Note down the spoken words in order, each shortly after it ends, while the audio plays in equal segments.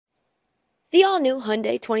The all-new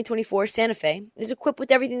Hyundai 2024 Santa Fe is equipped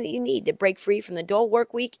with everything that you need to break free from the dull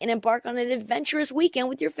work week and embark on an adventurous weekend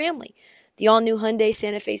with your family. The all-new Hyundai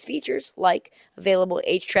Santa Fe's features, like available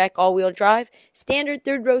H-Track all-wheel drive, standard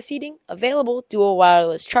third-row seating, available dual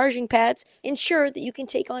wireless charging pads, ensure that you can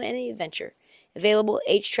take on any adventure. Available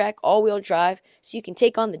H-Track all-wheel drive so you can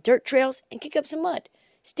take on the dirt trails and kick up some mud.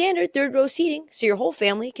 Standard third-row seating so your whole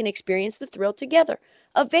family can experience the thrill together.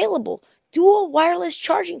 Available dual wireless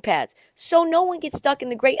charging pads so no one gets stuck in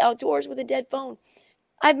the great outdoors with a dead phone.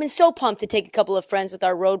 I've been so pumped to take a couple of friends with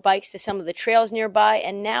our road bikes to some of the trails nearby,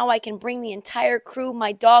 and now I can bring the entire crew,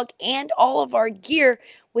 my dog, and all of our gear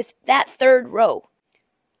with that third row.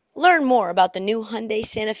 Learn more about the new Hyundai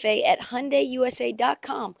Santa Fe at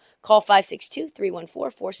HyundaiUSA.com. Call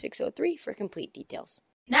 562-314-4603 for complete details.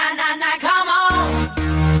 Nah, nah, nah, come on.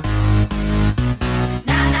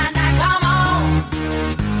 Nah, nah, nah, come on.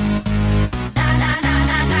 Nah, nah, nah,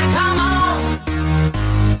 nah, nah, come on.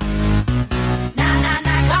 Nah, nah,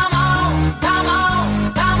 nah, come on. Come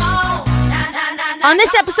on, come on. Nah, nah, nah, nah. On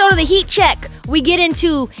this episode of The Heat Check, we get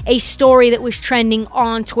into a story that was trending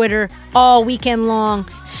on Twitter all weekend long.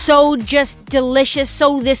 So just delicious,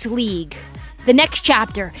 so this league. The next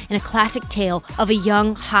chapter in a classic tale of a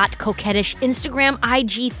young, hot, coquettish Instagram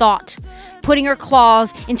IG thought, putting her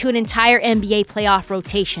claws into an entire NBA playoff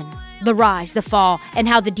rotation. The rise, the fall, and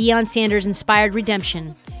how the Deion Sanders-inspired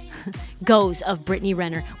redemption goes of Brittany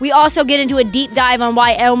Renner. We also get into a deep dive on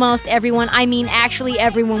why almost everyone, actually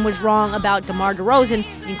everyone, was wrong about DeMar DeRozan,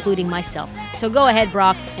 including myself. So go ahead,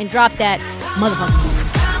 Brock, and drop that motherfucker.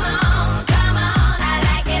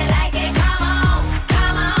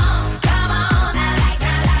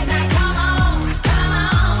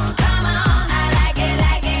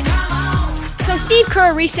 So Steve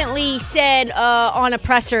Kerr recently said on a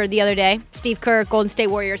presser the other day, Steve Kerr, Golden State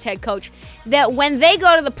Warriors head coach, that when they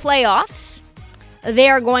go to the playoffs, they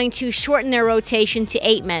are going to shorten their rotation to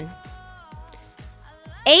 8 men.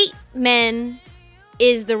 8 men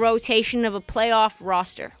is the rotation of a playoff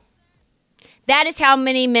roster. That is how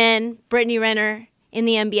many men Brittany Renner in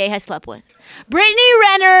the NBA has slept with. Brittany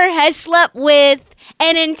Renner has slept with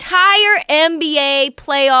an entire NBA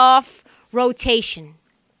playoff rotation.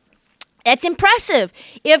 That's impressive.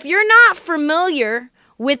 If you're not familiar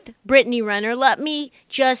with Brittany Renner, let me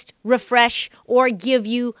just refresh or give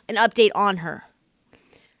you an update on her.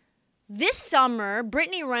 This summer,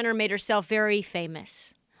 Brittany Renner made herself very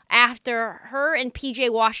famous after her and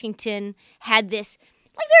PJ Washington had this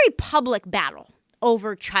very public battle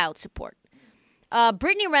over child support.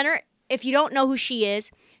 Brittany Renner, if you don't know who she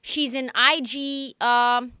is, she's an IG...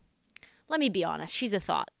 let me be honest. She's a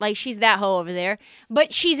thought. She's that hoe over there.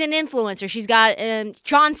 But she's an influencer. She's got...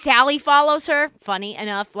 John Sally follows her. Funny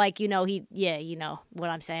enough. You know what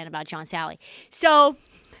I'm saying about John Sally. So,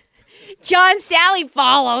 John Sally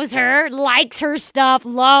follows her, likes her stuff,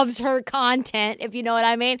 loves her content, if you know what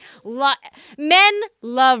I mean. Men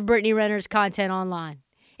love Brittany Renner's content online.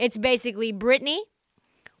 It's basically Brittany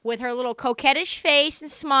with her little coquettish face and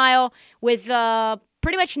smile with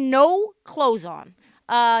pretty much no clothes on.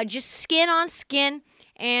 Just skin on skin,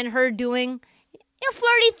 and her doing,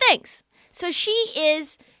 flirty things. So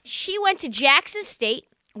she went to Jackson State,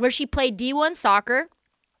 where she played D1 soccer,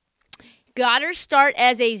 got her start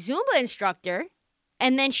as a Zumba instructor,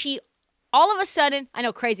 and then she, all of a sudden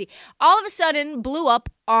blew up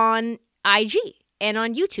on IG and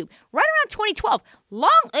on YouTube, right around 2012.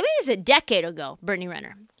 It's a decade ago, Brittany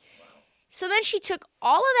Renner. So then she took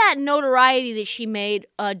all of that notoriety that she made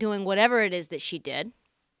doing whatever it is that she did,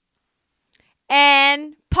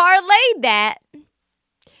 and parlayed that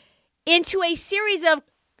into a series of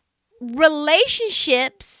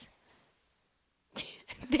relationships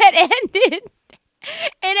that ended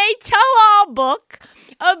in a tell-all book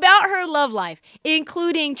about her love life,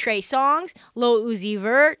 including Trey Songz, Lil Uzi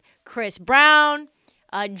Vert, Chris Brown,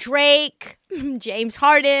 Drake, James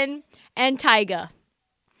Harden, and Tyga.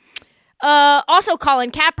 Also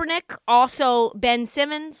Colin Kaepernick, also Ben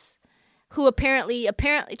Simmons, who apparently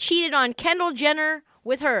cheated on Kendall Jenner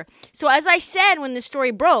with her. So as I said when the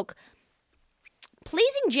story broke,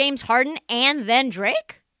 pleasing James Harden and then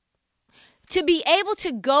Drake, to be able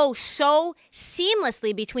to go so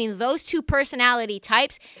seamlessly between those two personality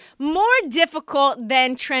types, more difficult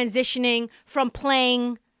than transitioning from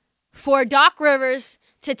playing for Doc Rivers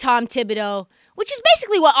to Tom Thibodeau, which is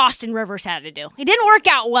basically what Austin Rivers had to do. It didn't work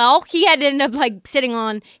out well. He had to end up sitting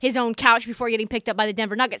on his own couch before getting picked up by the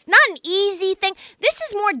Denver Nuggets. Not an easy thing. This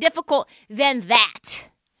is more difficult than that.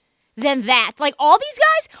 All these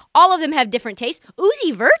guys, all of them have different tastes.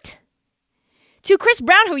 Uzi Vert to Chris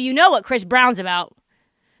Brown, who you know what Chris Brown's about.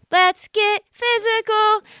 Let's get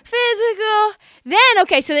physical,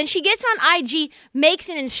 Okay, so then she gets on IG, makes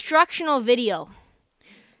an instructional video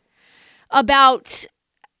about,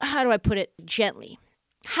 how do I put it gently,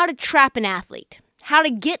 how to trap an athlete, how to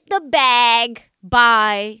get the bag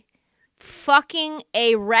by fucking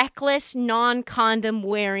a reckless, non-condom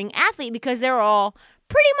wearing athlete, because they're all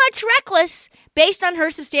pretty much reckless based on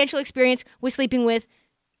her substantial experience with sleeping with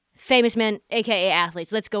famous men, aka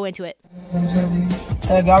athletes. Let's go into it.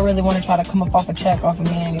 So if y'all really want to try to come up off a check off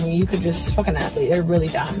of me anyway, you could just fuck an athlete. They're really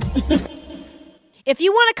dumb. If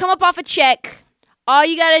you want to come up off a check, all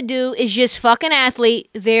you gotta do is just fuck an athlete.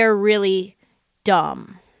 They're really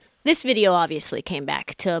dumb. This video obviously came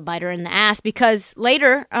back to bite her in the ass because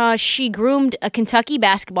later she groomed a Kentucky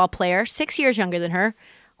basketball player 6 years younger than her,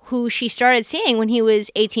 who she started seeing when he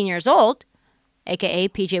was 18 years old, aka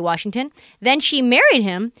PJ Washington. Then she married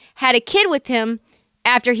him, had a kid with him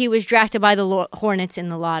after he was drafted by the Hornets in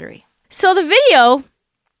the lottery. So the video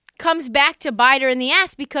comes back to bite her in the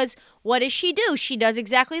ass because what does she do? She does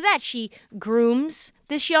exactly that. She grooms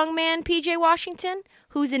this young man, PJ Washington,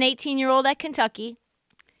 who's an 18-year-old at Kentucky.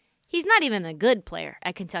 He's not even a good player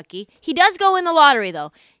at Kentucky. He does go in the lottery,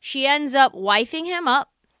 though. She ends up wifing him up,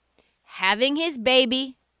 having his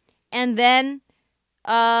baby, and then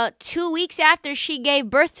 2 weeks after she gave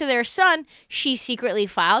birth to their son, she secretly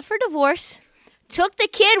filed for divorce, took the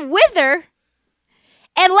kid with her,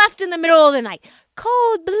 and left in the middle of the night.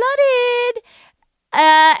 Cold-blooded.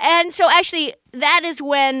 And so actually, that is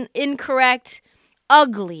when incorrect,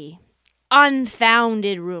 ugly,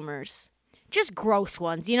 unfounded rumors, just gross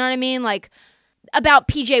ones, you know what I mean? Like about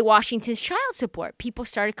PJ Washington's child support. People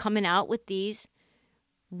started coming out with these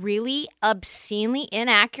really obscenely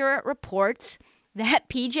inaccurate reports that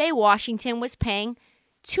PJ Washington was paying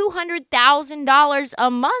 $200,000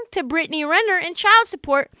 a month to Brittany Renner in child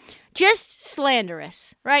support. Just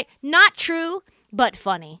slanderous, right? Not true, but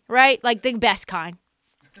funny, right? Like the best kind.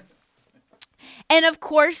 And of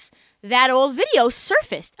course, that old video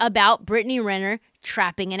surfaced about Brittany Renner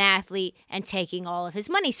trapping an athlete and taking all of his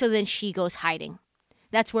money. So then she goes hiding.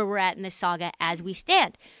 That's where we're at in this saga as we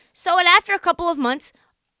stand. So, and after a couple of months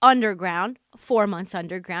underground, 4 months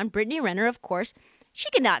underground, Brittany Renner, of course, she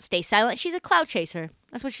could not stay silent. She's a clout chaser.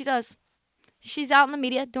 That's what she does. She's out in the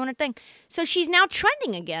media doing her thing. So she's now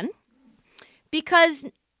trending again because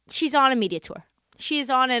she's on a media tour. She is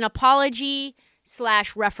on an apology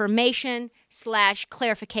 / reformation /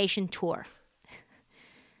 clarification tour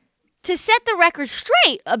to set the record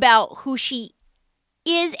straight about who she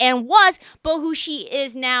is and was, but who she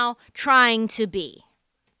is now trying to be.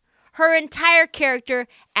 Her entire character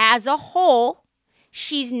as a whole,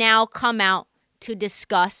 she's now come out to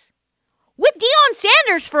discuss with Deion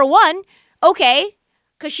Sanders for one. Okay,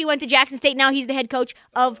 because she went to Jackson State. Now he's the head coach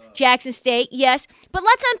of Jackson State. Yes, but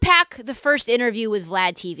let's unpack the first interview with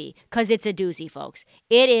Vlad TV because it's a doozy, folks.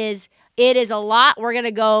 It is a lot. We're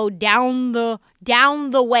gonna go down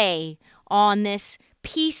the way on this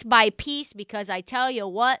piece by piece because I tell you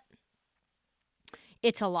what,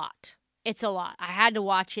 it's a lot. It's a lot. I had to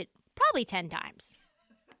watch it probably 10 times.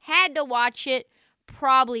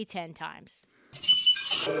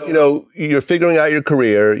 You know, you're figuring out your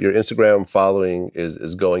career, your Instagram following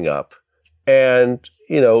is going up, and,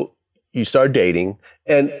 you know, you start dating,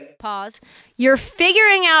 and... Pause. You're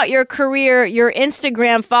figuring out your career, your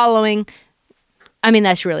Instagram following. I mean,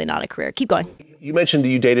 that's really not a career. Keep going. You mentioned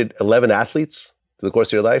you dated 11 athletes through the course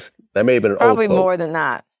of your life. That may have been an Probably old quote. more than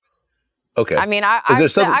that. Okay. I mean,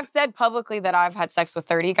 I've said publicly that I've had sex with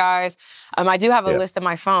 30 guys. I do have a list on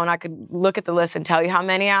my phone. I could look at the list and tell you how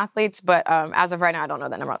many athletes, but as of right now, I don't know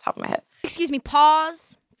that number off the top of my head. Excuse me,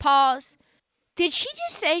 pause. Did she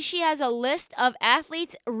just say she has a list of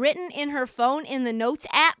athletes written in her phone in the Notes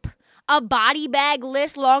app? A body bag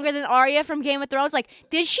list longer than Arya from Game of Thrones? Like,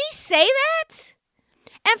 did she say that?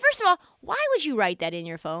 And first of all, why would you write that in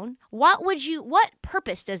your phone? What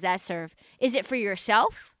purpose does that serve? Is it for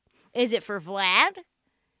yourself? Is it for Vlad? Let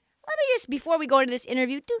me just, before we go into this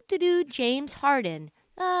interview, James Harden,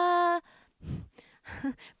 Ben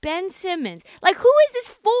Simmons. Like, who is this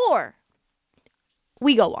for?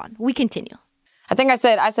 We go on. We continue. I think I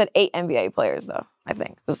said 8 NBA players, though, I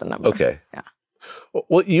think was the number. Okay. Yeah.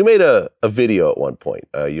 Well, you made a video at one point.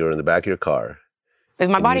 You were in the back of your car. It was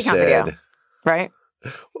my body count video, right?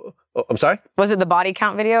 Oh, I'm sorry? Was it the body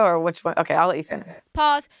count video or which one? Okay, I'll let you finish.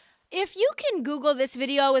 Pause. If you can Google this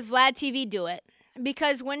video with Vlad TV, do it.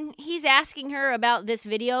 Because when he's asking her about this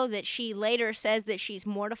video that she later says that she's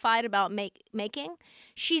mortified about making,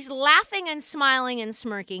 she's laughing and smiling and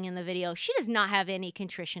smirking in the video. She does not have any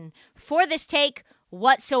contrition for this take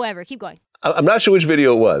whatsoever. Keep going. I'm not sure which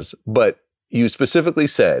video it was, but you specifically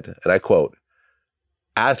said, and I quote,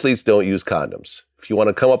 athletes don't use condoms. If you want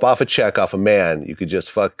to come up off a check off a man, you could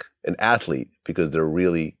just fuck an athlete because they're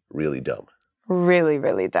really, really dumb. Really,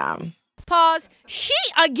 really dumb. Pause. She,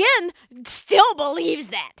 again, still believes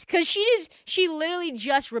that. Because she literally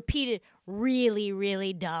just repeated, really,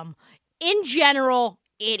 really dumb. In general,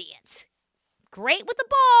 idiots. Great with the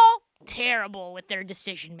ball, terrible with their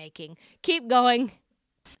decision making. Keep going.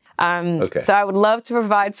 Okay. So I would love to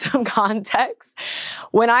provide some context.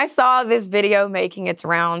 When I saw this video making its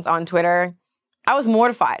rounds on Twitter, I was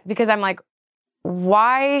mortified because I'm like,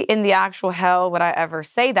 why in the actual hell would I ever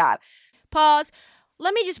say that? Pause.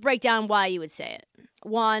 Let me just break down why you would say it.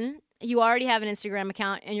 One, you already have an Instagram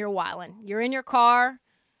account and you're wilding. You're in your car,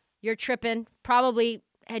 you're tripping, probably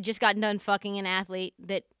had just gotten done fucking an athlete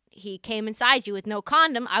that he came inside you with no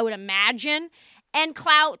condom, I would imagine. And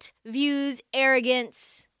clout, views,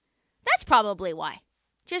 arrogance. That's probably why.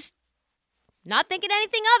 Just not thinking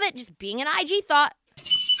anything of it, just being an IG thought.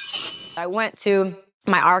 I went to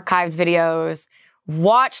my archived videos,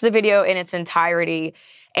 watched the video in its entirety,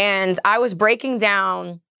 and I was breaking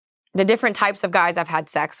down the different types of guys I've had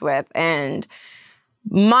sex with. And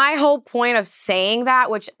my whole point of saying that,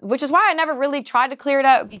 which is why I never really tried to clear it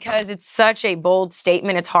up, because it's such a bold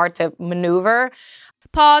statement, it's hard to maneuver.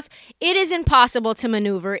 Pause. It is impossible to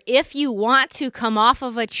maneuver. If you want to come off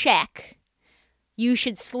of a check, you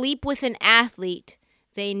should sleep with an athlete.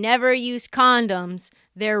 They never use condoms.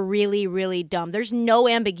 They're really, really dumb. There's no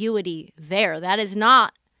ambiguity there. That is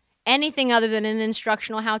not anything other than an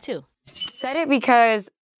instructional how-to. Said it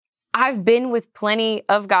because I've been with plenty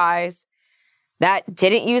of guys that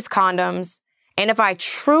didn't use condoms, and if I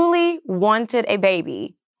truly wanted a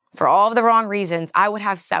baby for all of the wrong reasons, I would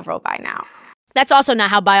have several by now. That's also not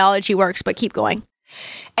how biology works, but keep going.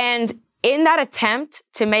 And in that attempt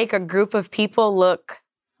to make a group of people look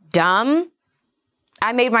dumb,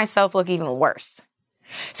 I made myself look even worse.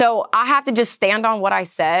 So I have to just stand on what I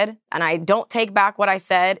said, and I don't take back what I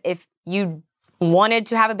said. If you wanted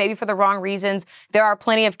to have a baby for the wrong reasons, there are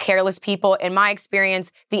plenty of careless people, in my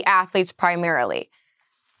experience, the athletes primarily.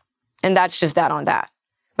 And that's just that on that.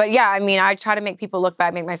 But yeah, I mean, I try to make people look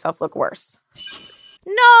bad, make myself look worse.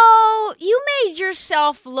 No, you made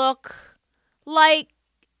yourself look like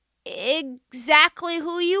exactly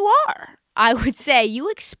who you are. I would say you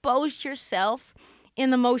exposed yourself in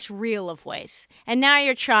the most real of ways. And now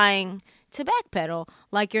you're trying to backpedal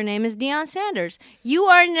like your name is Deion Sanders. You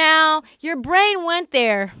are now, your brain went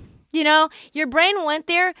there. You know, your brain went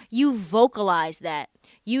there. You vocalized that.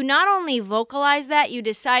 You not only vocalized that, you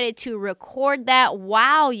decided to record that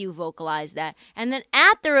while you vocalized that. And then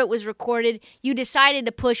after it was recorded, you decided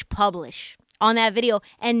to push publish on that video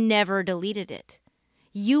and never deleted it.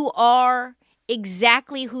 You are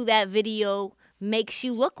exactly who that video makes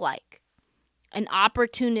you look like. An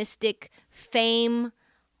opportunistic, fame,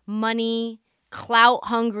 money,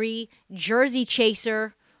 clout-hungry, jersey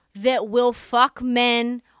chaser that will fuck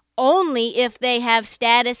men only if they have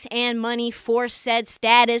status and money for said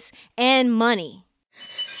status and money.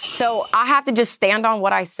 So I have to just stand on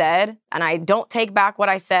what I said, and I don't take back what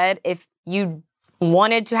I said. If you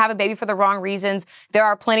wanted to have a baby for the wrong reasons, there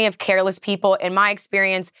are plenty of careless people, in my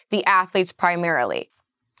experience, the athletes primarily.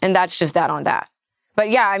 And that's just that on that. But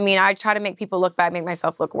yeah, I mean, I try to make people look bad, make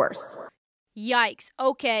myself look worse. Yikes.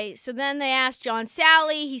 Okay, so then they asked John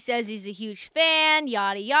Sally. He says he's a huge fan,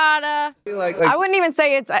 yada, yada. I wouldn't even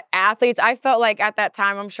say it's athletes. I felt like at that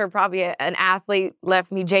time, I'm sure probably an athlete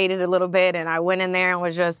left me jaded a little bit, and I went in there and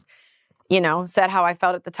was just, said how I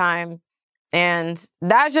felt at the time. And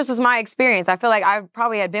that just was my experience. I feel like I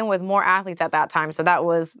probably had been with more athletes at that time, so that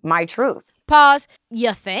was my truth. Pause.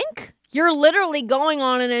 You think? You're literally going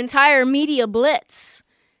on an entire media blitz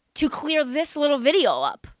to clear this little video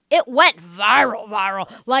up. It went viral.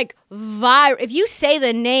 If you say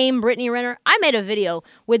the name Brittany Renner, I made a video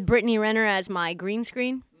with Brittany Renner as my green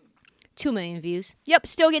screen. 2 million views. Yep,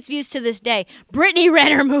 still gets views to this day. Brittany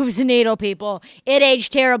Renner moves the needle, people. It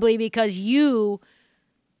aged terribly because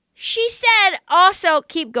she said also,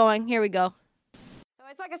 keep going. Here we go. So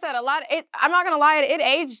it's like I said, I'm not going to lie, it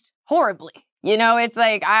aged horribly. It's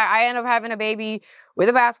like I end up having a baby with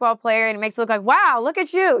a basketball player, and it makes it look like, wow, look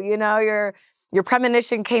at you. Your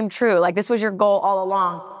premonition came true. Like, this was your goal all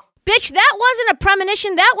along. Bitch, that wasn't a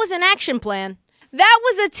premonition. That was an action plan. That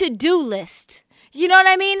was a to-do list. You know what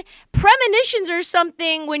I mean? Premonitions are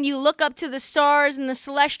something when you look up to the stars and the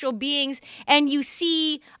celestial beings and you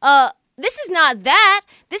see, this is not that.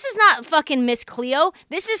 This is not fucking Miss Cleo.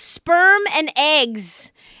 This is sperm and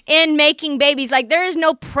eggs in making babies. Like, there is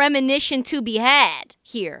no premonition to be had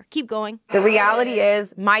here. Keep going. The reality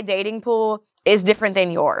is my dating pool is different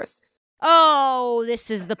than yours. Oh,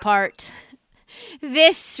 this is the part.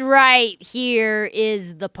 This right here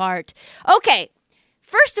is the part. Okay,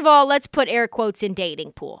 first of all, let's put air quotes in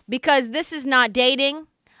dating pool, because this is not dating.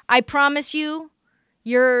 I promise you,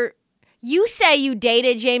 you say you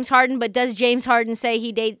dated James Harden, but does James Harden say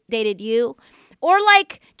he dated you? Or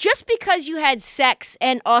like, just because you had sex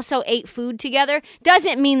and also ate food together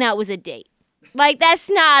doesn't mean that was a date. Like, that's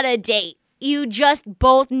not a date. You just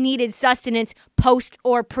both needed sustenance post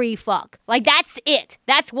or pre-fuck. Like, that's it.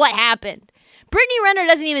 That's what happened. Brittany Renner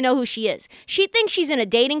doesn't even know who she is. She thinks she's in a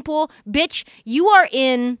dating pool. Bitch, you are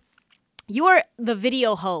the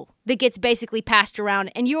video hoe that gets basically passed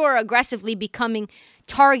around, and you are aggressively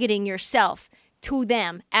targeting yourself to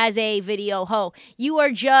them as a video hoe. You are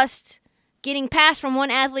just getting passed from one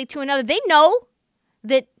athlete to another. They know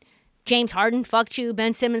that James Harden fucked you,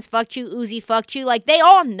 Ben Simmons fucked you, Uzi fucked you. Like, they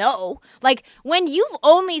all know. Like, when you've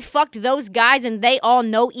only fucked those guys and they all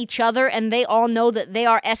know each other and they all know that they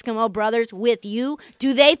are Eskimo brothers with you,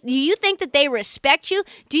 do you think that they respect you?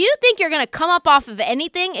 Do you think you're going to come up off of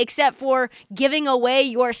anything except for giving away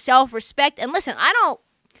your self-respect? And listen,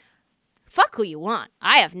 fuck who you want.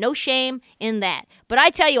 I have no shame in that. But I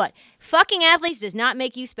tell you what, fucking athletes does not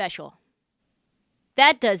make you special.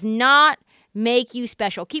 That does not make you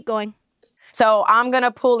special. Keep going. So I'm going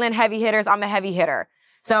to pull in heavy hitters. I'm a heavy hitter.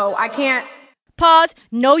 So I can't. Pause.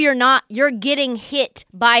 No, you're not. You're getting hit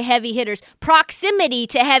by heavy hitters. Proximity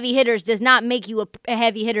to heavy hitters does not make you a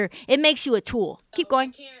heavy hitter. It makes you a tool. Keep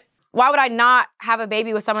going. Why would I not have a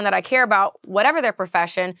baby with someone that I care about, whatever their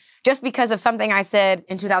profession, just because of something I said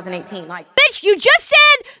in 2018? Like, bitch, you just said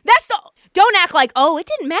don't act like, oh, it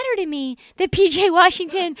didn't matter to me that PJ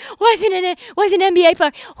Washington was an NBA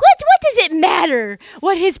player. What does it matter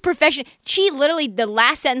what his profession? She literally, the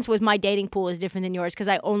last sentence was, my dating pool is different than yours because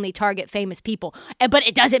I only target famous people. But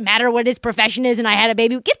it doesn't matter what his profession is and I had a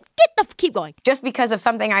baby. Keep going. Just because of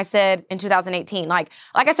something I said in 2018. Like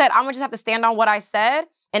I said, I'm going to just have to stand on what I said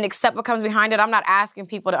and accept what comes behind it. I'm not asking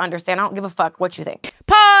people to understand. I don't give a fuck what you think.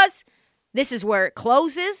 Pause. This is where it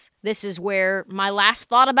closes. This is where my last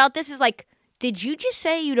thought about this is like, did you just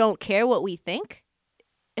say you don't care what we think?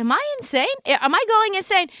 Am I insane? Am I going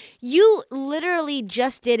insane? You literally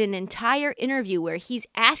just did an entire interview where he's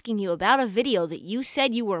asking you about a video that you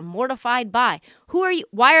said you were mortified by. Who are you?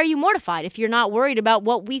 Why are you mortified if you're not worried about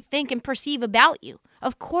what we think and perceive about you?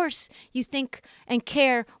 Of course you think and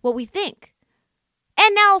care what we think.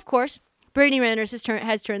 And now, of course, Brittany Renner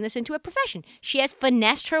has turned this into a profession. She has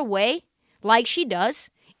finessed her way, like she does,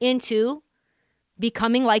 into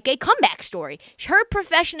becoming like a comeback story. Her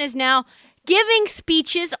profession is now giving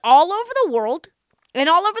speeches all over the world and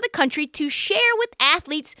all over the country to share with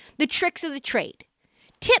athletes the tricks of the trade.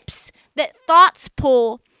 Tips that thoughts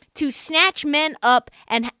pull to snatch men up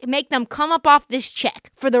and make them come up off this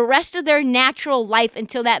check for the rest of their natural life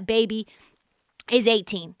until that baby is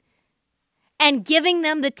 18. And giving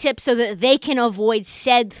them the tips so that they can avoid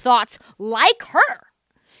said thoughts like her.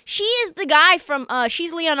 She is the guy from,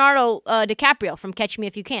 she's Leonardo DiCaprio from Catch Me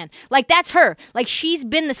If You Can. Like, that's her. Like, she's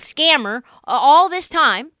been the scammer all this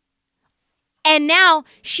time. And now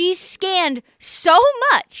she's scanned so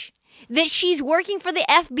much that she's working for the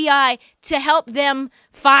FBI to help them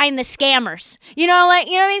find the scammers. You know what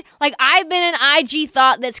I mean? Like, I've been an IG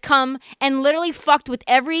thought that's come and literally fucked with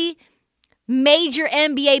every major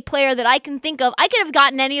NBA player that I can think of. I could have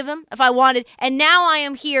gotten any of them if I wanted. And now I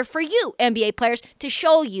am here for you, NBA players, to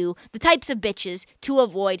show you the types of bitches to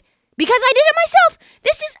avoid because I did it myself.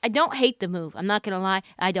 I don't hate the move. I'm not going to lie.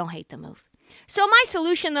 I don't hate the move. So my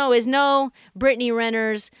solution, though, is no Brittany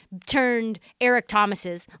Renner's turned Eric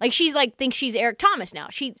Thomas's. Like, thinks she's Eric Thomas now.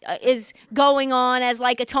 She is going on as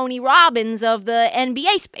like a Tony Robbins of the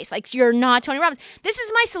NBA space. Like, you're not Tony Robbins. This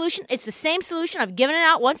is my solution. It's the same solution. I've given it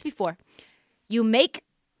out once before. You make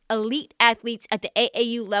elite athletes at the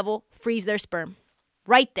AAU level freeze their sperm.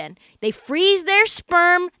 Right then. They freeze their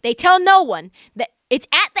sperm. They tell no one that it's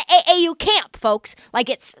at the AAU camp, folks. Like,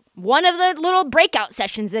 it's one of the little breakout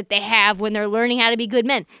sessions that they have when they're learning how to be good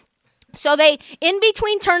men. So they, in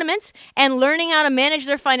between tournaments and learning how to manage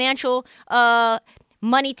their financial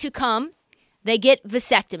money to come, they get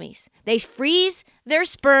vasectomies. They freeze their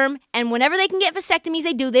sperm, and whenever they can get vasectomies,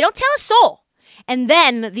 they do. They don't tell a soul. And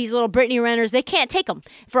then these little Brittany Renners, they can't take them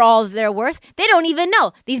for all they're worth. They don't even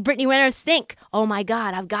know. These Brittany Renners think, oh my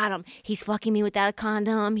God, I've got him. He's fucking me without a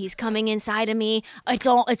condom. He's coming inside of me.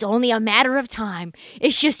 It's only a matter of time.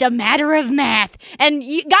 It's just a matter of math. And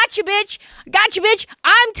gotcha, bitch. Gotcha, bitch.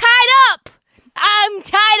 I'm tied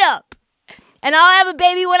up. And I'll have a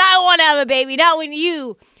baby when I want to have a baby, not when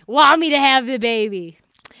you want me to have the baby.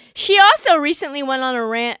 She also recently went on a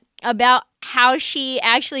rant about how she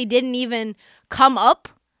actually didn't even come up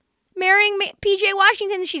marrying PJ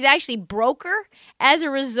Washington. She's actually broke her as a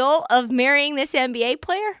result of marrying this NBA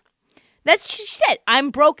player. That's what she said.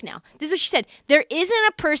 I'm broke now. This is what she said. There isn't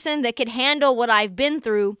a person that could handle what I've been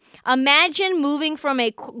through. Imagine moving from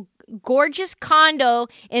a gorgeous condo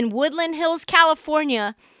in Woodland Hills,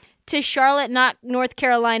 California, to Charlotte, North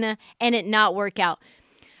Carolina, and it not work out.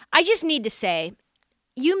 I just need to say,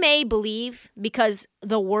 you may believe, because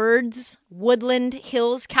the words Woodland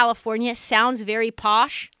Hills, California sounds very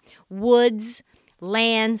posh. Woods,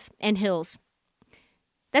 lands, and hills.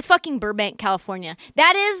 That's fucking Burbank, California.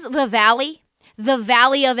 That is the valley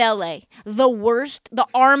of LA. The worst, the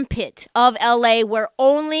armpit of LA, where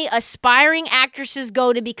only aspiring actresses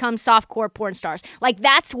go to become softcore porn stars. Like,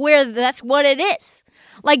 that's what it is.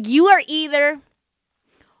 Like, you are either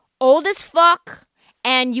old as fuck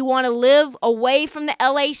and you want to live away from the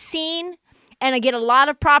LA scene and get a lot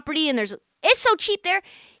of property, and it's so cheap there.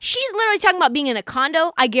 She's literally talking about being in a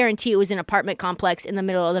condo. I guarantee it was an apartment complex in the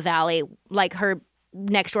middle of the valley. Like, her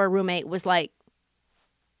next door roommate was like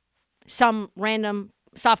some random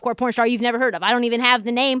softcore porn star you've never heard of. I don't even have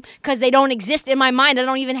the name because they don't exist in my mind. I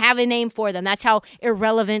don't even have a name for them. That's how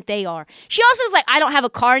irrelevant they are. She also was like, I don't have a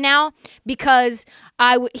car now because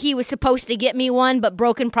he was supposed to get me one, but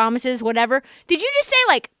broken promises, whatever. Did you just say,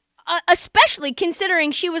 like, especially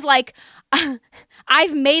considering she was like,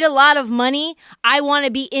 I've made a lot of money. I want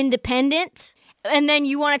to be independent. And then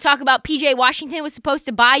you want to talk about PJ Washington was supposed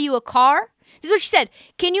to buy you a car? This is what she said.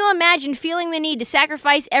 Can you imagine feeling the need to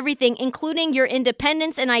sacrifice everything, including your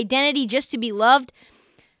independence and identity, just to be loved?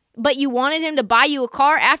 But you wanted him to buy you a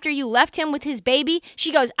car after you left him with his baby?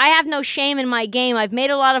 She goes, I have no shame in my game. I've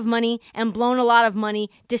made a lot of money and blown a lot of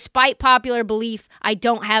money. Despite popular belief, I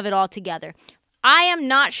don't have it all together. I am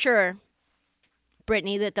not sure,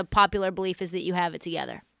 Brittany, that the popular belief is that you have it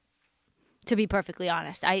together. To be perfectly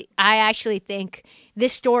honest, I actually think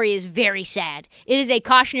this story is very sad. It is a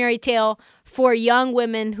cautionary tale for young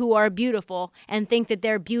women who are beautiful and think that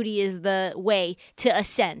their beauty is the way to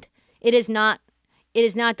ascend. It is not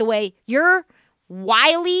the way. Your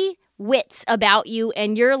wily wits about you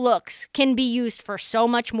and your looks can be used for so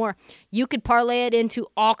much more. You could parlay it into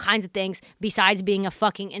all kinds of things besides being a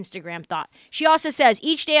fucking Instagram thought. She also says,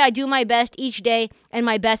 each day I do my best each day and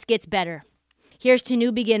my best gets better. Here's to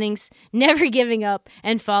new beginnings, never giving up,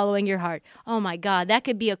 and following your heart. Oh my God, that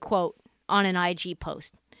could be a quote on an IG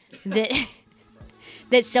post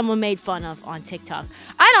that someone made fun of on TikTok.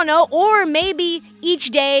 I don't know. Or maybe each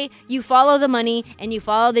day you follow the money and you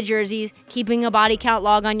follow the jerseys, keeping a body count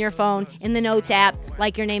log on your phone in the notes app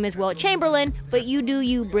like your name is Wilt Chamberlain, but you do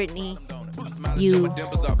you, Brittany. You do. Don't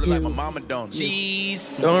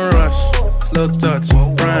rush, slow touch,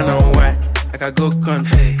 brown and white. Like I go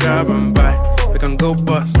country, grab and buy. We can go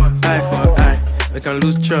bust, eye for eye. We can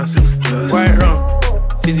lose trust. White rum,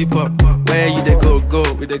 fizzy pop. Where you they go,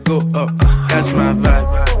 we they go up. Catch my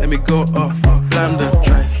vibe, let me go off. Blam the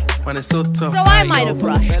drive, when it's so tough. So I might have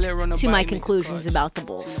rushed to my conclusions about the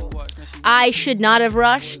Bulls. I should not have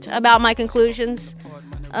rushed about my conclusions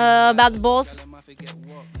about the Bulls.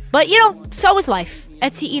 But, you know, so is life.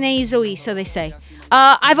 Etsi ine izoi, so they say.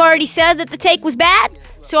 I've already said that the take was bad,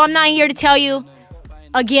 so I'm not here to tell you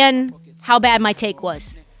again how bad my take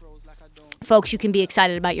was. Folks, you can be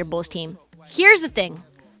excited about your Bulls team. Here's the thing.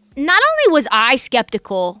 Not only was I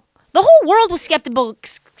skeptical, the whole world was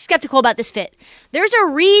skeptical about this fit. There's a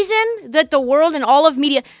reason that the world and all of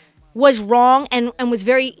media was wrong and was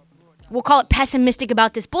very, we'll call it pessimistic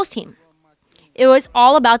about this Bulls team. It was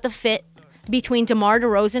all about the fit between DeMar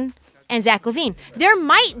DeRozan and Zach LaVine. There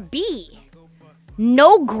might be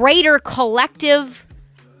no greater collective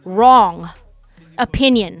wrong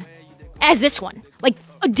opinion as this one. Like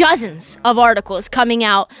dozens of articles coming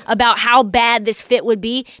out about how bad this fit would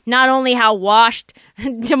be. Not only how washed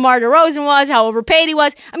DeMar DeRozan was, how overpaid he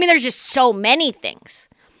was. I mean, there's just so many things.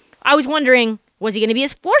 I was wondering, was he going to be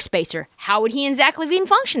his floor spacer? How would he and Zach LaVine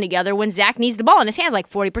function together when Zach needs the ball in his hands like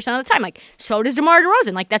 40% of the time? Like, so does DeMar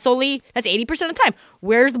DeRozan. Like, that's 80% of the time.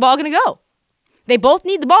 Where's the ball going to go? They both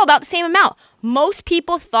need the ball about the same amount. Most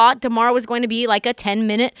people thought DeMar was going to be like a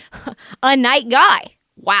 10-minute a night guy.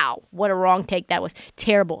 Wow, what a wrong take that was.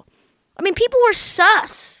 Terrible. I mean, people were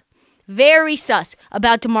sus, very sus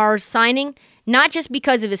about DeMar's signing, not just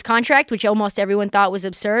because of his contract, which almost everyone thought was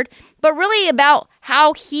absurd, but really about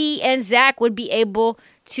how he and Zach would be able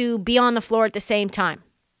to be on the floor at the same time.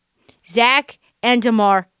 Zach and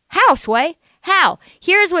DeMar, how, Sway? How?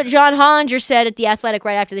 Here's what John Hollinger said at The Athletic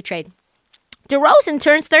right after the trade. DeRozan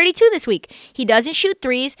turns 32 this week. He doesn't shoot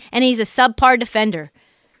threes, and he's a subpar defender.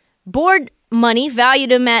 Board money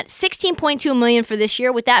valued him at $16.2 million for this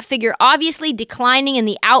year, with that figure obviously declining in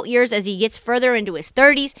the out years as he gets further into his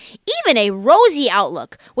 30s. Even a rosy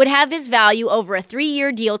outlook would have his value over a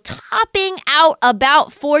 3-year deal topping out about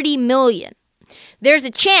 $40 million. There's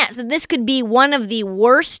a chance that this could be one of the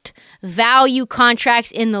worst value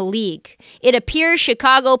contracts in the league. It appears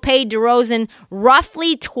Chicago paid DeRozan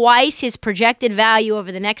roughly twice his projected value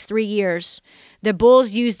over the next 3 years. The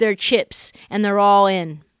Bulls used their chips, and they're all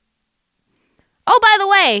in. Oh, by the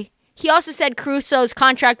way, he also said Caruso's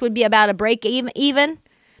contract would be about a break even.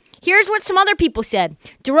 Here's what some other people said.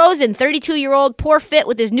 DeRozan, 32-year-old, poor fit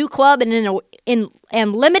with his new club and in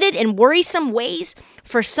limited and worrisome ways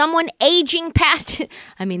for someone aging past...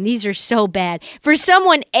 I mean, these are so bad. For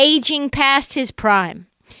someone aging past his prime.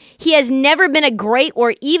 He has never been a great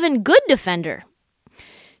or even good defender.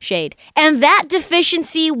 Shade. And that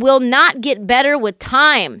deficiency will not get better with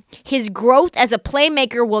time. His growth as a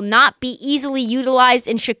playmaker will not be easily utilized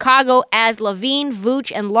in Chicago as LaVine,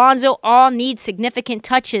 Vooch, and Lonzo all need significant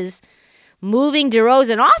touches. Moving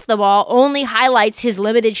DeRozan off the ball only highlights his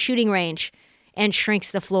limited shooting range and shrinks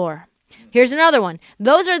the floor. Here's another one.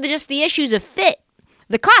 Those are just the issues of fit.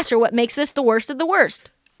 The costs are what makes this the worst of the worst.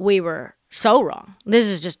 We were so wrong.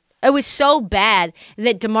 It was so bad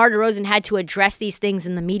that DeMar DeRozan had to address these things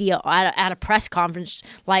in the media at a press conference.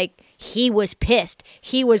 Like, he was pissed.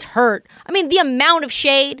 He was hurt. I mean, the amount of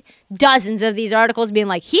shade, dozens of these articles being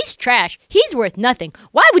like, he's trash. He's worth nothing.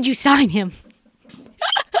 Why would you sign him?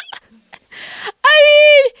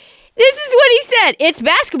 I mean, this is what he said. It's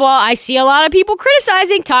basketball. I see a lot of people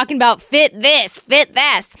criticizing, talking about fit this, fit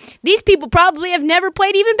that. These people probably have never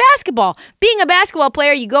played even basketball. Being a basketball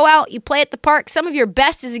player, you go out, you play at the park. Some of your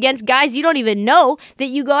best is against guys you don't even know that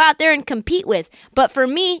you go out there and compete with. But for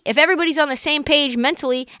me, if everybody's on the same page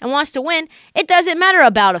mentally and wants to win, it doesn't matter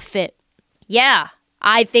about a fit. Yeah,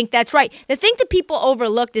 I think that's right. The thing that people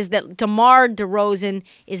overlooked is that DeMar DeRozan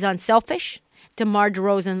is unselfish. DeMar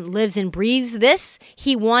DeRozan lives and breathes this.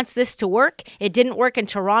 He wants this to work. It didn't work in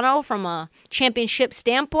Toronto from a championship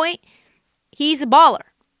standpoint. He's a baller.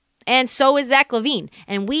 And so is Zach LaVine.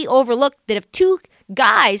 And we overlooked that if two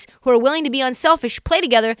guys who are willing to be unselfish play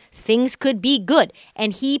together, things could be good.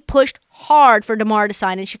 And he pushed hard for DeMar to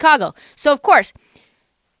sign in Chicago. So, of course,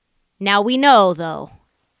 now we know, though,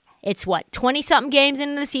 it's 20-something games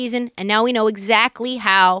into the season, and now we know exactly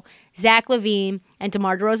how Zach LaVine and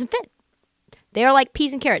DeMar DeRozan fit. They are like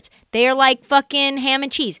peas and carrots. They are like fucking ham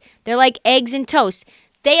and cheese. They're like eggs and toast.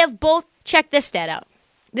 They have both, check this stat out.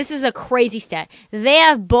 This is a crazy stat. They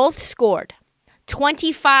have both scored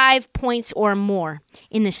 25 points or more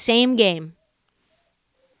in the same game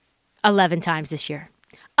 11 times this year.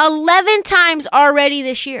 11 times already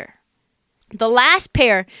this year. The last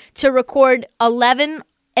pair to record 11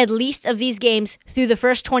 at least of these games through the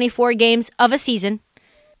first 24 games of a season,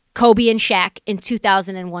 Kobe and Shaq in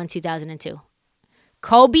 2001-2002.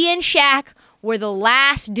 Kobe and Shaq were the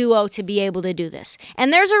last duo to be able to do this.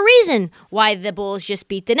 And there's a reason why the Bulls just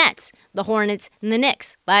beat the Nets, the Hornets, and the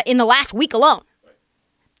Knicks in the last week alone.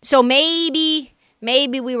 So maybe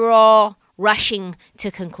we were all rushing to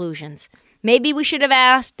conclusions. Maybe we should have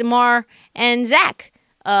asked DeMar and Zach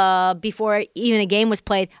before even a game was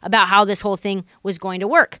played about how this whole thing was going to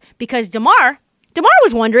work. Because DeMar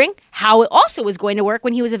was wondering how it also was going to work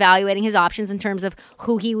when he was evaluating his options in terms of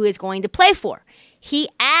who he was going to play for. He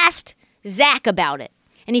asked Zach about it,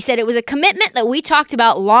 and he said it was a commitment that we talked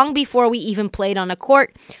about long before we even played on a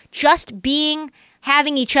court, just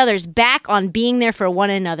having each other's back on being there for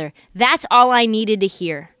one another. That's all I needed to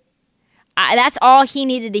hear. That's all he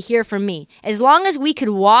needed to hear from me. As long as we could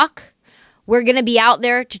walk, we're going to be out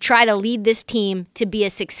there to try to lead this team to be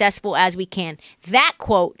as successful as we can. That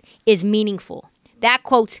quote is meaningful. That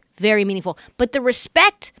quote's very meaningful. But the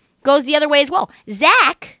respect goes the other way as well.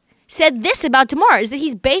 Zach said this about DeMar, is that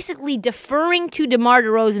he's basically deferring to DeMar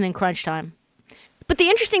DeRozan in crunch time. But the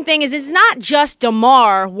interesting thing is it's not just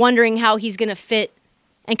DeMar wondering how he's going to fit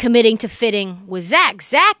and committing to fitting with Zach.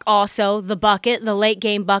 Zach also, the late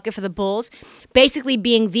game bucket for the Bulls, basically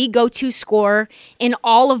being the go-to scorer in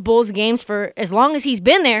all of Bulls games for as long as he's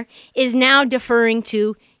been there, is now deferring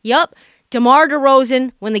to, DeMar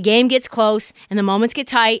DeRozan when the game gets close and the moments get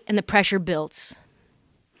tight and the pressure builds.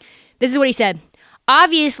 This is what he said.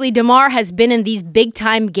 Obviously, DeMar has been in these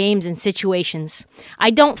big-time games and situations.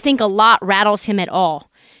 I don't think a lot rattles him at all.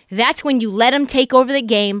 That's when you let him take over the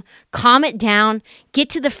game, calm it down, get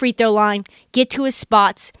to the free throw line, get to his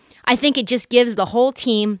spots. I think it just gives the whole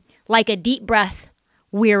team, like a deep breath,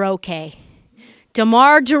 we're okay.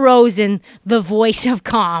 DeMar DeRozan, the voice of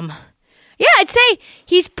calm. Yeah, I'd say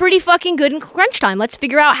he's pretty fucking good in crunch time. Let's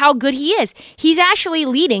figure out how good he is. He's actually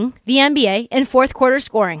leading the NBA in fourth quarter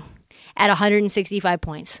scoring at 165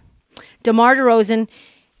 points. DeMar DeRozan,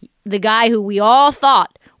 the guy who we all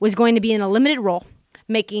thought was going to be in a limited role,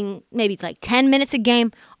 making maybe like 10 minutes a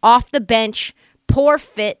game off the bench, poor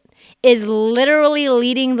fit, is literally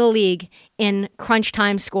leading the league in crunch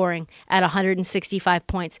time scoring at 165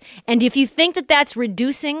 points. And if you think that that's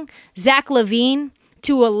reducing Zach LaVine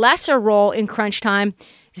to a lesser role in crunch time,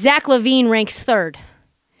 Zach LaVine ranks third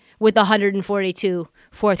with 142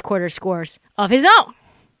 fourth quarter scores of his own.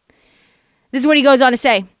 This is what he goes on to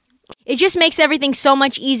say. It just makes everything so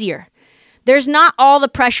much easier. There's not all the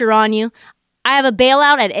pressure on you. I have a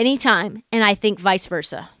bailout at any time, and I think vice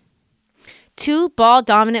versa. Two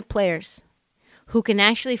ball-dominant players who can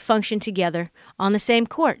actually function together on the same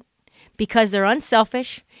court because they're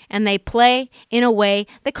unselfish and they play in a way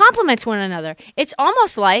that complements one another. It's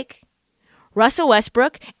almost like Russell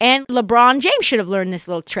Westbrook and LeBron James should have learned this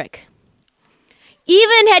little trick.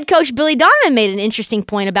 Even head coach Billy Donovan made an interesting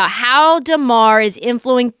point about how DeMar is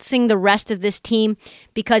influencing the rest of this team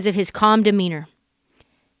because of his calm demeanor.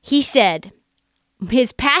 He said,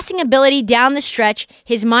 his passing ability down the stretch,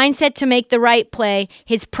 his mindset to make the right play,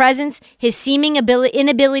 his presence, his seeming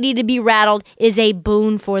inability to be rattled is a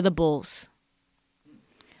boon for the Bulls.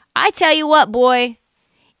 I tell you what, boy,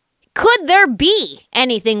 could there be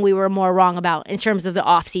anything we were more wrong about in terms of the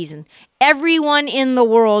offseason? Everyone in the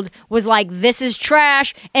world was like, this is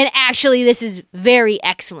trash, and actually this is very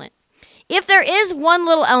excellent. If there is one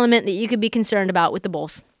little element that you could be concerned about with the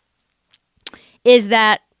Bulls, is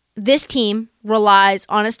that this team relies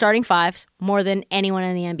on its starting fives more than anyone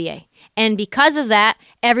in the NBA. And because of that,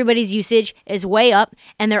 everybody's usage is way up,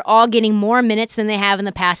 and they're all getting more minutes than they have in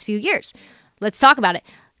the past few years. Let's talk about it.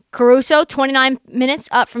 Caruso, 29 minutes,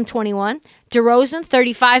 up from 21. DeRozan,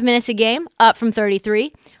 35 minutes a game, up from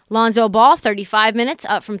 33. Lonzo Ball, 35 minutes,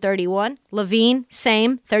 up from 31. LaVine,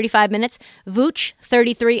 same, 35 minutes. Vooch,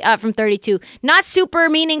 33, up from 32. Not super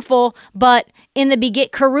meaningful, but in the beginning,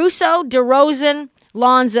 Caruso, DeRozan,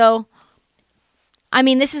 Lonzo. I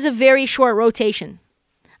mean, this is a very short rotation.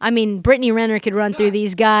 I mean, Brittany Renner could run through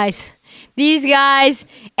these guys,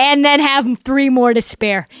 and then have 3 more to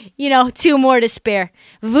spare. 2 more to spare.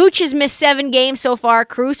 Vooch has missed 7 games so far.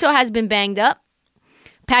 Caruso has been banged up.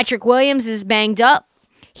 Patrick Williams is banged up.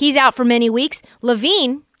 He's out for many weeks.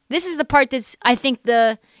 LaVine, this is the part that's, I think,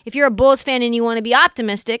 if you're a Bulls fan and you want to be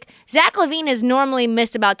optimistic, Zach LaVine has normally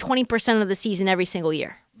missed about 20% of the season every single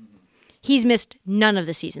year. He's missed none of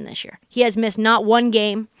the season this year. He has missed not one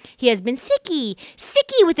game. He has been sicky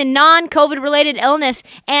with a non-COVID-related illness.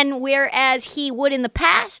 And whereas he would in the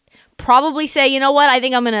past probably say, you know what, I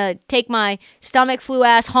think I'm going to take my stomach flu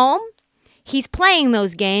ass home, he's playing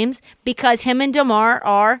those games because him and DeMar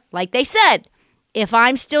are, like they said, if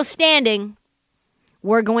I'm still standing,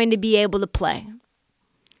 we're going to be able to play.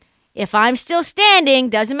 If I'm still standing,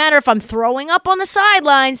 doesn't matter if I'm throwing up on the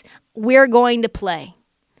sidelines, we're going to play.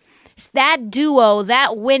 That duo,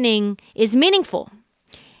 that winning, is meaningful.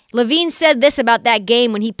 LaVine said this about that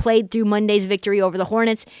game when he played through Monday's victory over the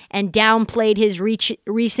Hornets and downplayed his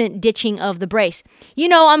recent ditching of the brace.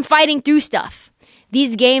 I'm fighting through stuff.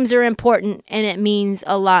 These games are important, and it means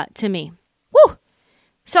a lot to me. Woo!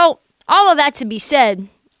 So, all of that to be said,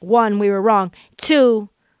 1, we were wrong. 2,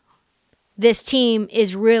 this team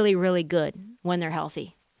is really, really good when they're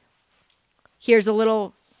healthy. Here's a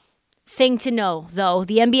little thing to know, though.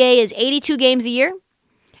 The NBA is 82 games a year,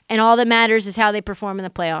 and all that matters is how they perform in the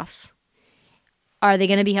playoffs. Are they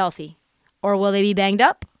going to be healthy? Or will they be banged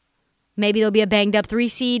up? Maybe they'll be a banged up 3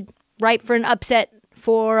 seed, ripe for an upset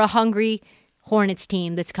for a hungry Hornets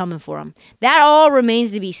team that's coming for them. That all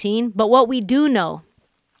remains to be seen, but what we do know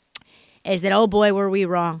is that, oh boy, were we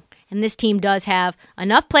wrong. And this team does have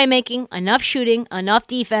enough playmaking, enough shooting, enough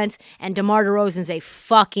defense, and DeMar DeRozan's a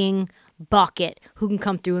fucking bucket who can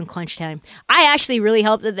come through in clutch time. I actually really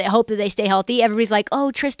hope that they stay healthy. Everybody's like,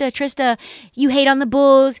 oh, Trista, you hate on the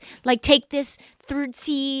Bulls. Like, take this 3rd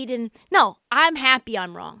seed. And no, I'm happy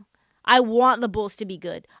I'm wrong. I want the Bulls to be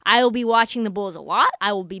good. I will be watching the Bulls a lot.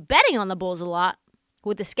 I will be betting on the Bulls a lot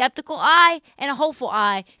with a skeptical eye and a hopeful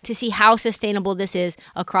eye to see how sustainable this is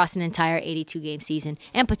across an entire 82-game season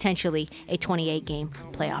and potentially a 28-game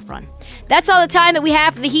playoff run. That's all the time that we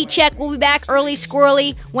have for the Heat Check. We'll be back early,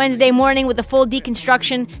 squirrely, Wednesday morning with a full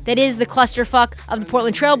deconstruction that is the clusterfuck of the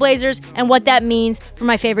Portland Trailblazers and what that means for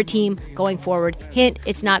my favorite team going forward. Hint,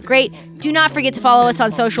 it's not great. Do not forget to follow us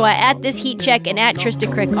on social at This Heat Check and at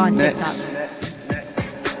Trista Crick on TikTok.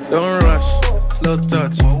 Don't rush, slow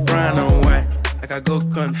touch, brown and white. I go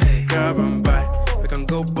country, grab and buy. We can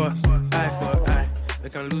go bust, eye for eye. We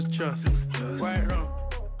can lose trust. White rum,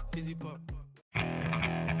 fizzy pop.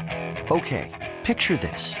 Okay, picture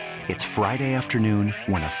this. It's Friday afternoon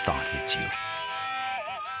when a thought hits you.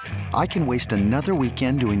 I can waste another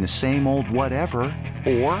weekend doing the same old whatever,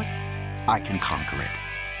 or I can conquer it.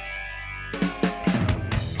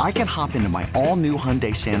 I can hop into my all-new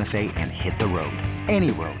Hyundai Santa Fe and hit the road.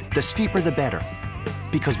 Any road. The steeper, the better.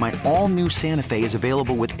 Because my all-new Santa Fe is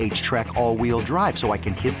available with H-Track all-wheel drive, so I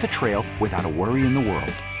can hit the trail without a worry in the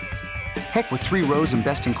world. Heck, with 3 rows and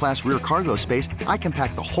best-in-class rear cargo space, I can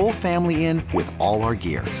pack the whole family in with all our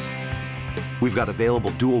gear. We've got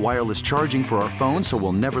available dual wireless charging for our phones, so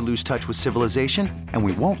we'll never lose touch with civilization, and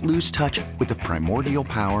we won't lose touch with the primordial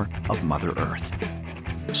power of Mother Earth.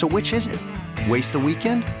 So which is it? Waste the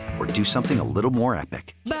weekend or do something a little more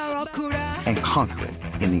epic? And conquer it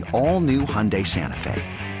in the all-new Hyundai Santa Fe.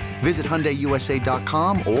 Visit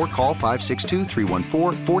HyundaiUSA.com or call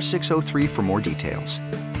 562-314-4603 for more details.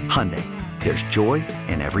 Hyundai, there's joy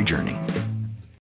in every journey.